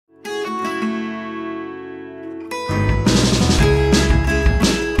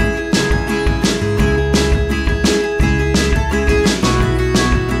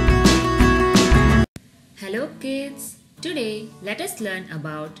Today, let us learn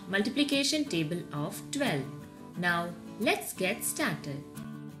about multiplication table of 12. Now, let's get started.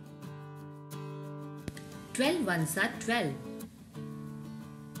 12 ones are 12.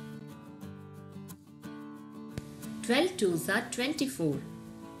 12 twos are 24.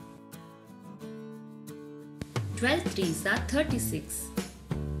 12 threes are 36.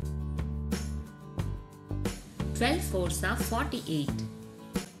 12 fours are 48.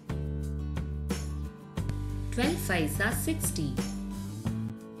 12 fives are 60.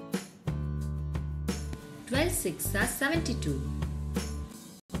 12 sixes are 72.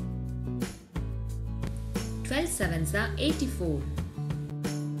 12 sevens are 84.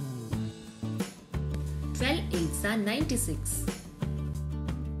 12 eights are 96.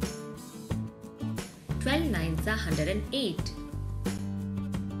 12 nines are 108.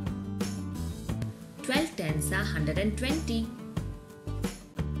 12 tens are 120.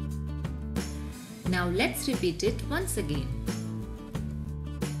 Now let's repeat it once again.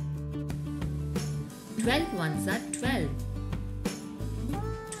 12 ones are 12.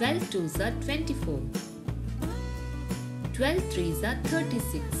 12 twos are 24. 12 threes are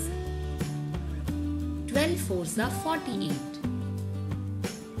 36. 12 fours are 48.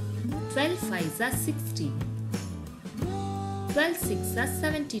 12 fives are 60. 12 sixes are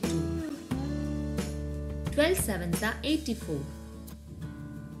 72. 12 sevens are 84.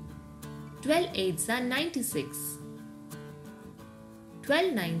 12 eights are 96.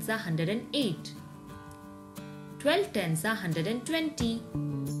 12 nines are 108. 12 tens are 120.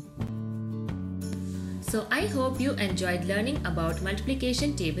 So I hope you enjoyed learning about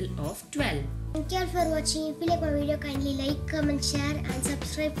multiplication table of 12. Thank you all for watching. If you like my video, kindly like, comment, share and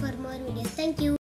subscribe for more videos. Thank you.